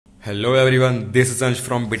Hello everyone, this is Ansh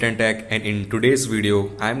from Bitten Tech, and in today's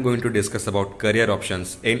video I am going to discuss about career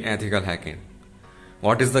options in ethical hacking.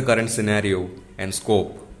 What is the current scenario and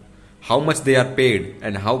scope? How much they are paid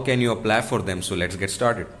and how can you apply for them? So let's get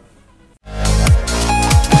started.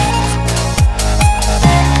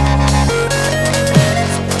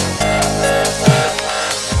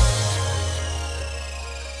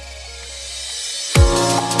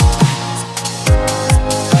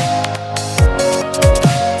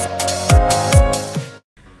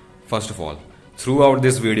 First of all, throughout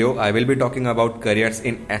this video, I will be talking about careers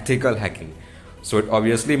in ethical hacking. So it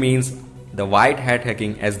obviously means the white hat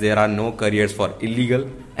hacking, as there are no careers for illegal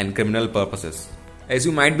and criminal purposes. As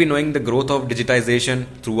you might be knowing, the growth of digitization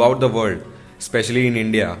throughout the world, especially in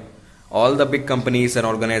India, all the big companies and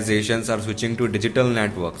organizations are switching to digital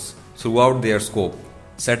networks throughout their scope,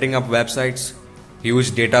 setting up websites,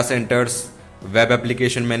 huge data centers, web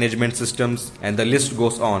application management systems, and the list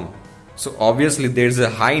goes on. So obviously there is a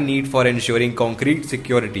high need for ensuring concrete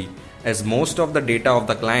security, as most of the data of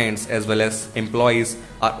the clients as well as employees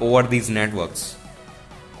are over these networks.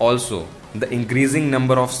 Also, the increasing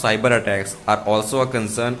number of cyber attacks are also a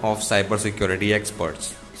concern of cybersecurity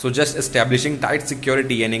experts. So just establishing tight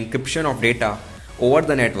security and encryption of data over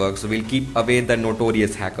the networks will keep away the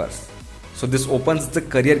notorious hackers. So this opens the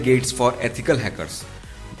career gates for ethical hackers.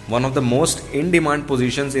 One of the most in-demand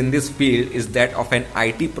positions in this field is that of an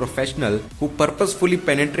IT professional who purposefully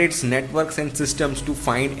penetrates networks and systems to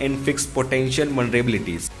find and fix potential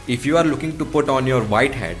vulnerabilities. If you are looking to put on your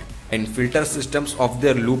white hat and filter systems of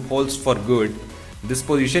their loopholes for good, this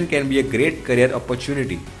position can be a great career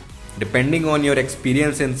opportunity. Depending on your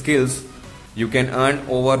experience and skills, you can earn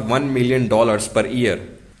over $1 million per year.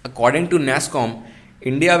 According to NASSCOM,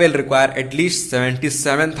 India will require at least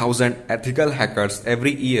 77,000 ethical hackers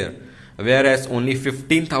every year, whereas only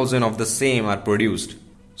 15,000 of the same are produced.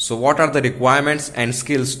 So what are the requirements and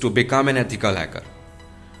skills to become an ethical hacker?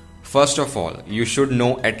 First of all, you should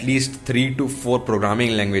know at least 3 to 4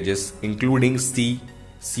 programming languages, including C,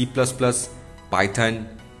 C++,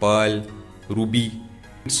 Python, Perl, Ruby.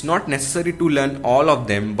 It's not necessary to learn all of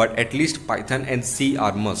them, but at least Python and C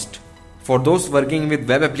are must. For those working with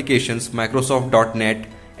web applications, Microsoft.NET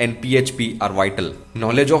and PHP are vital.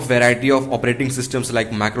 Knowledge of variety of operating systems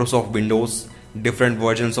like Microsoft Windows, different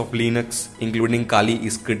versions of Linux, including Kali,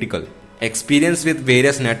 is critical. Experience with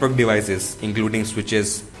various network devices, including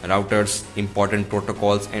switches, routers, important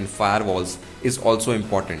protocols and firewalls, is also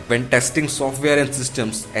important. When testing software and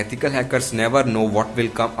systems, ethical hackers never know what will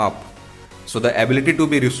come up. So the ability to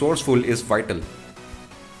be resourceful is vital.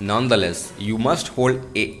 Nonetheless, you must hold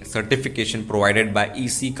a certification provided by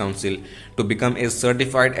EC Council to become a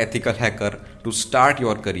certified ethical hacker to start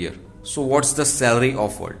your career. So what's the salary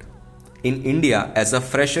offered? In India, as a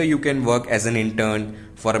fresher you can work as an intern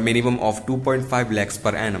for a minimum of 2.5 lakhs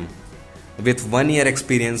per annum. With 1 year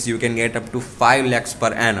experience you can get up to 5 lakhs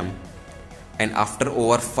per annum, and after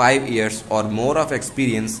over 5 years or more of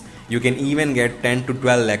experience you can even get 10 to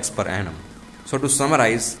 12 lakhs per annum. So to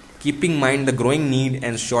summarize, keeping in mind the growing need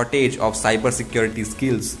and shortage of cybersecurity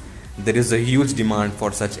skills, there is a huge demand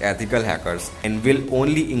for such ethical hackers and will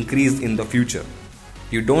only increase in the future.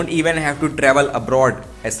 You don't even have to travel abroad,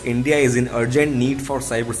 as India is in urgent need for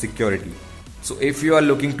cybersecurity. So if you are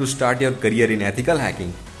looking to start your career in ethical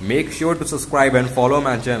hacking, make sure to subscribe and follow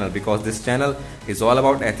my channel, because this channel is all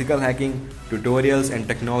about ethical hacking, tutorials and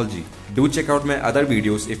technology. Do check out my other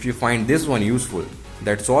videos if you find this one useful.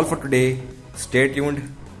 That's all for today. Stay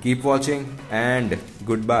tuned. Keep watching and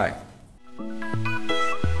goodbye.